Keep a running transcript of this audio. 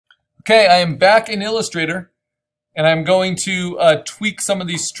Okay, I am back in Illustrator, and I'm going to tweak some of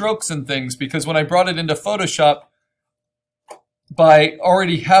these strokes and things, because when I brought it into Photoshop, by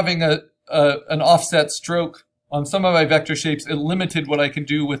already having an offset stroke on some of my vector shapes, it limited what I can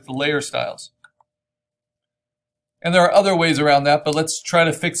do with the layer styles. And there are other ways around that, but let's try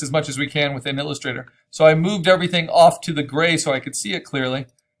to fix as much as we can within Illustrator. So I moved everything off to the gray so I could see it clearly.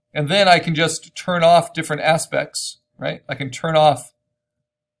 And then I can just turn off different aspects, right? I can turn off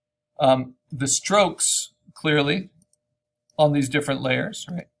the strokes clearly on these different layers,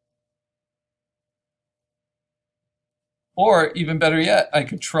 right? Or even better yet, I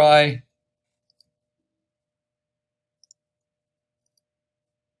could try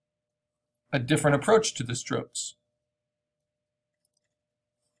a different approach to the strokes.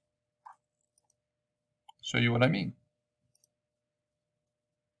 Show you what I mean.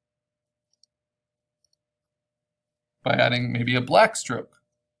 By adding maybe a black stroke.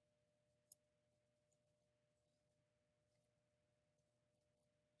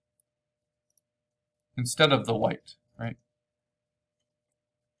 Instead of the white, right?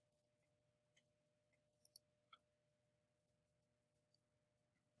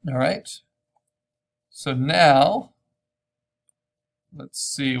 All right. So now, let's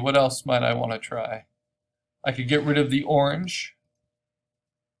see, what else might I want to try? I could get rid of the orange.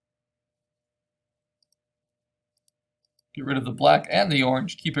 Get rid of the black and the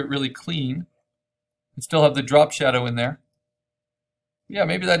orange, keep it really clean, and still have the drop shadow in there. Yeah,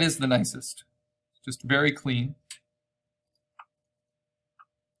 maybe that is the nicest. Just very clean.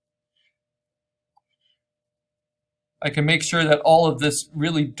 I can make sure that all of this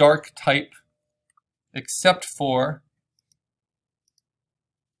really dark type, except for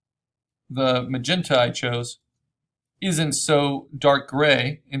the magenta I chose, isn't so dark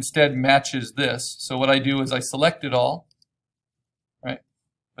gray, instead matches this. So what I do is I select it all, right?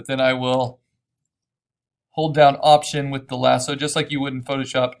 But then I will hold down Option with the lasso, just like you would in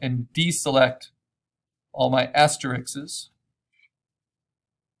Photoshop, and deselect all my asterisks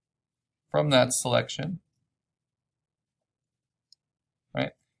from that selection,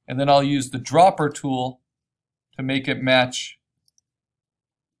 right? And then I'll use the dropper tool to make it match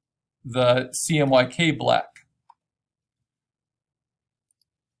the CMYK black.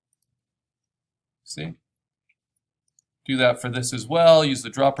 See? Do that for this as well. Use the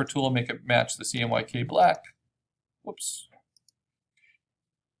dropper tool, make it match the CMYK black. Whoops.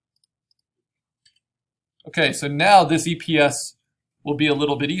 Okay, so now this EPS will be a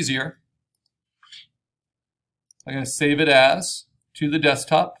little bit easier. I'm going to save it as to the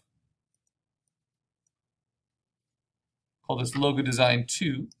desktop. Call this Logo Design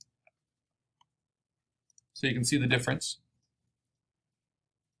 2. So you can see the difference.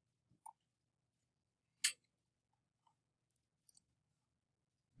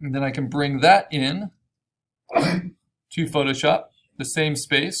 And then I can bring that in to Photoshop, the same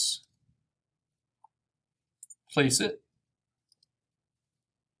space, place it.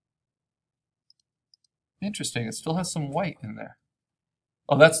 Interesting, it still has some white in there.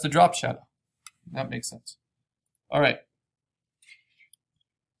 Oh, that's the drop shadow. That makes sense. All right.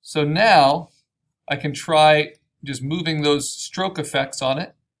 So now I can try just moving those stroke effects on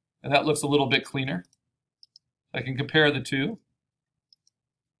it, and that looks a little bit cleaner. I can compare the two.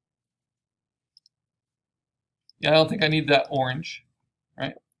 Yeah, I don't think I need that orange,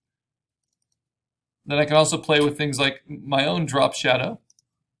 right? Then I can also play with things like my own drop shadow.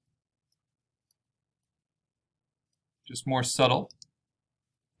 Just more subtle.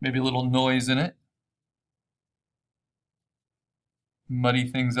 Maybe a little noise in it. Muddy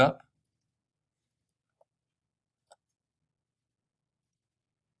things up.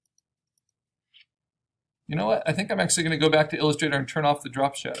 You know what? I think I'm actually going to go back to Illustrator and turn off the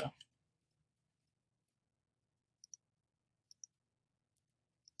drop shadow.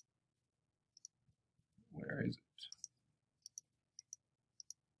 Where is it?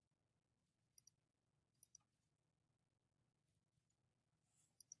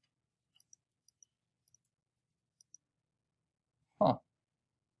 Huh.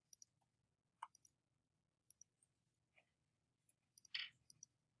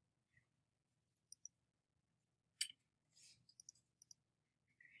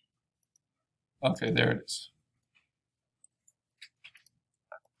 Okay, there it is.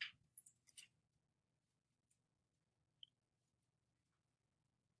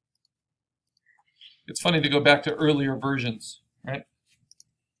 It's funny to go back to earlier versions, right?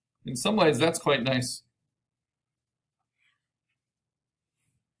 In some ways, that's quite nice.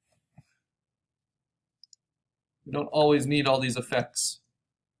 We don't always need all these effects.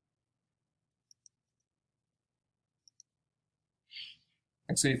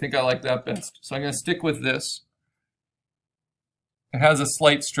 Actually, I think I like that best. So I'm going to stick with this. It has a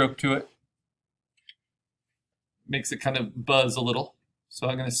slight stroke to it. Makes it kind of buzz a little. So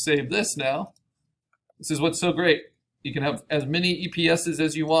I'm going to save this now. This is what's so great. You can have as many EPSs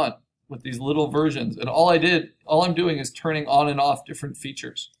as you want with these little versions. And all I'm doing is turning on and off different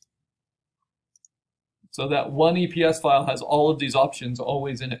features. So that one EPS file has all of these options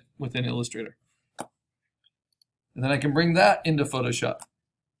always in it within Illustrator. And then I can bring that into Photoshop.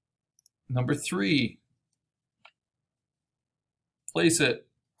 Number 3, place it,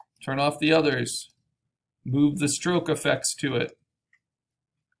 turn off the others, move the stroke effects to it.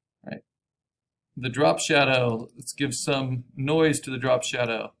 Right. The drop shadow, let's give some noise to the drop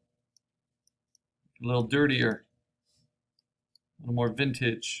shadow. A little dirtier, a little more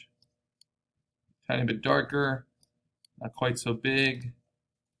vintage, tiny bit darker, not quite so big.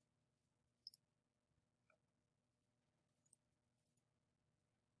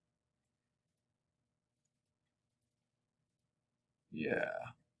 Yeah.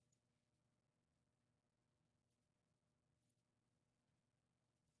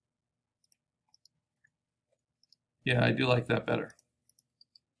 Yeah, I do like that better.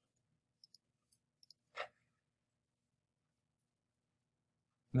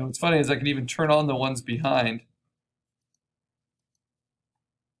 Now what's funny is I can even turn on the ones behind.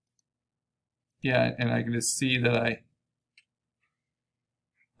 Yeah, and I can just see that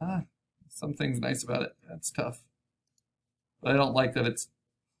something's nice about it. That's tough. But I don't like that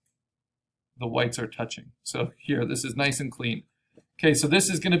the whites are touching. So here, this is nice and clean. Okay, so this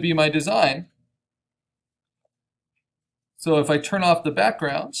is going to be my design. So if I turn off the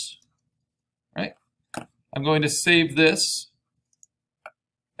backgrounds, right, I'm going to save this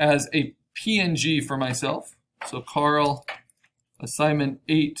as a PNG for myself. So Karl, assignment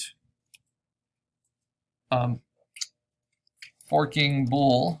 8, forking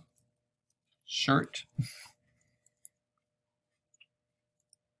bull shirt.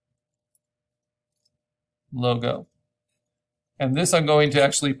 Logo. And this I'm going to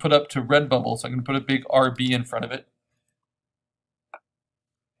actually put up to Redbubble, so I'm going to put a big RB in front of it.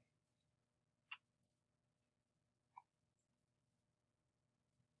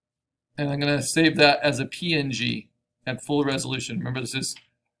 And I'm going to save that as a PNG at full resolution. Remember, this is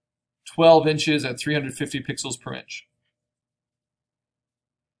 12 inches at 350 pixels per inch.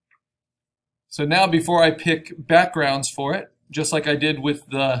 So now before I pick backgrounds for it, just like I did with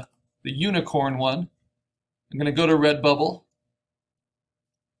the unicorn one, I'm going to go to Redbubble.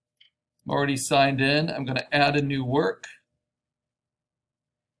 I'm already signed in. I'm going to add a new work.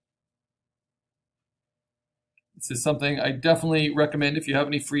 This is something I definitely recommend if you have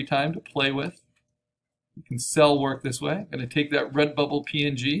any free time to play with. You can sell work this way. I'm going to take that Redbubble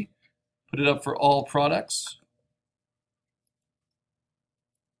PNG, put it up for all products.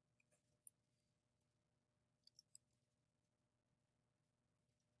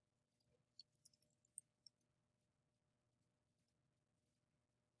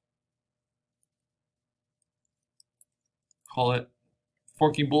 Call it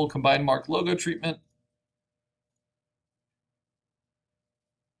Forking Bull Combined Mark Logo Treatment.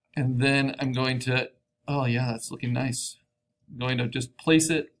 And then I'm going to, oh yeah, that's looking nice. I'm going to just place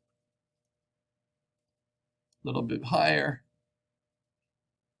it a little bit higher.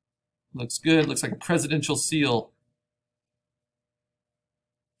 Looks good, looks like a presidential seal.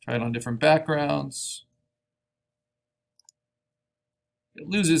 Try it on different backgrounds. It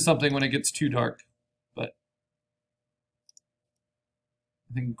loses something when it gets too dark, but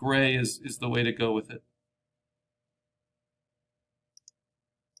I think gray is the way to go with it.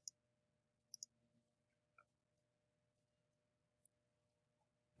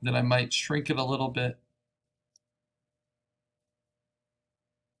 Then I might shrink it a little bit.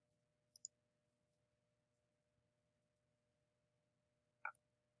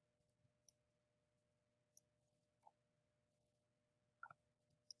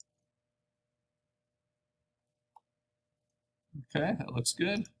 Okay, that looks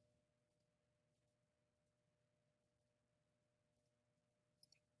good.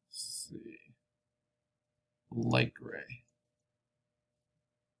 Let's see. Light gray.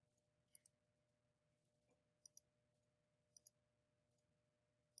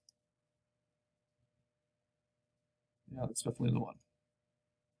 Yeah, that's definitely the one.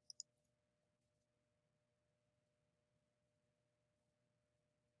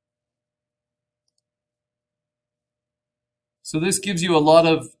 So this gives you a lot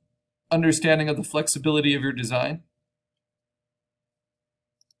of understanding of the flexibility of your design.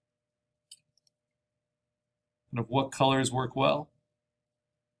 And of what colors work well.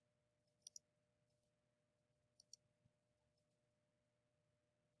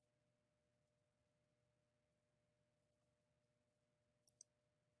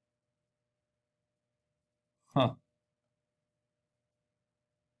 Huh.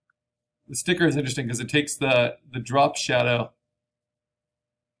 The sticker is interesting because it takes the drop shadow.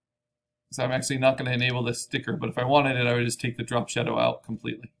 So I'm actually not going to enable this sticker, but if I wanted it, I would just take the drop shadow out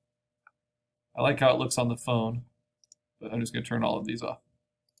completely. I like how it looks on the phone, but I'm just going to turn all of these off.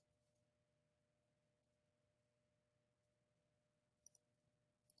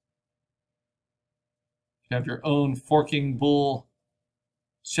 You have your own forking bull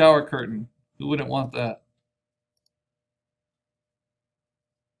shower curtain. Who wouldn't want that?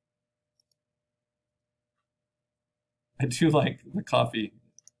 I do like the coffee.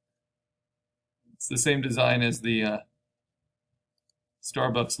 It's the same design as the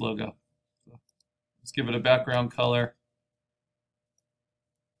Starbucks logo. So let's give it a background color.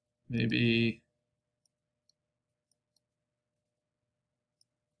 Maybe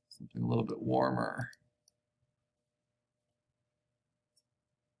something a little bit warmer.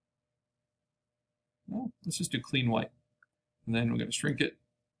 No, let's just do clean white. And then we're going to shrink it.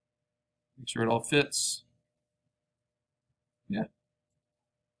 Make sure it all fits. Yeah.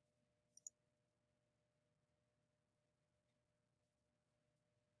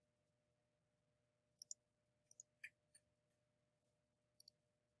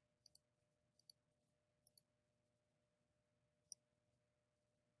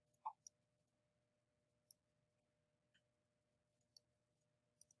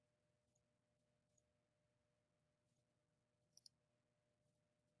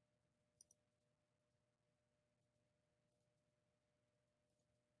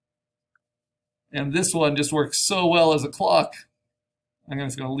 And this one just works so well as a clock. I'm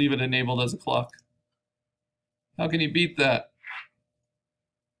just going to leave it enabled as a clock. How can you beat that?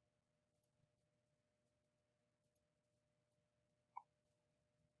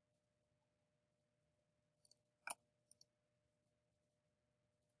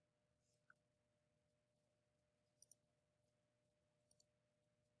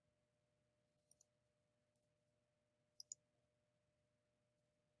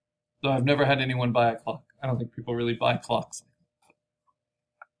 Though I've never had anyone buy a clock. I don't think people really buy clocks.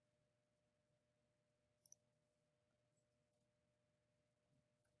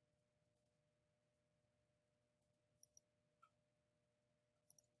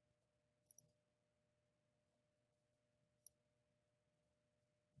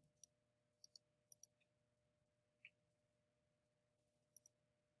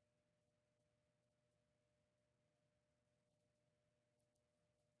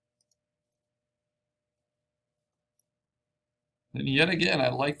 And yet again, I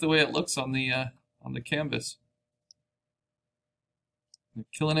like the way it looks on the canvas. They're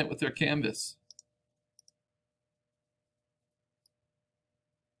killing it with their canvas.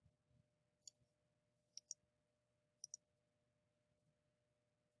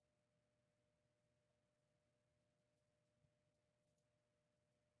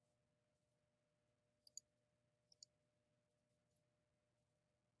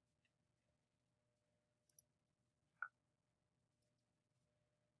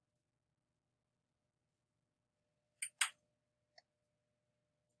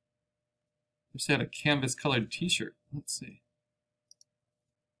 They just had a canvas colored t-shirt. Let's see.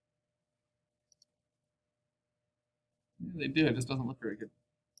 Yeah, they do. It just doesn't look very good.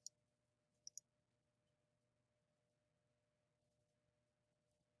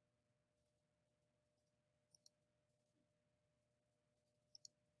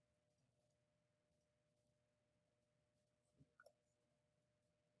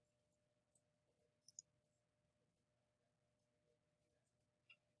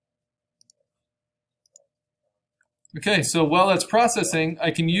 Okay, so while that's processing, I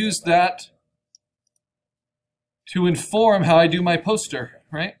can use that to inform how I do my poster,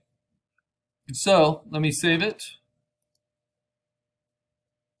 right? So let me save it.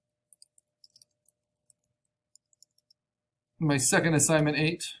 My second assignment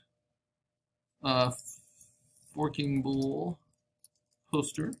 8, forking bull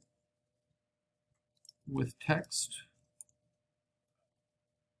poster with text.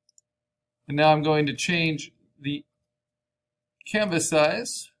 And now I'm going to change the canvas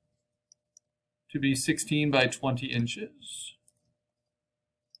size to be 16 by 20 inches.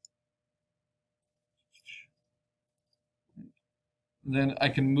 And then I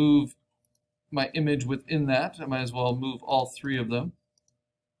can move my image within that. I might as well move all 3 of them.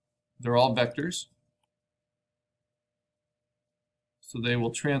 They're all vectors. So they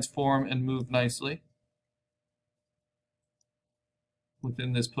will transform and move nicely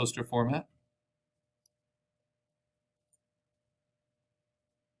within this poster format.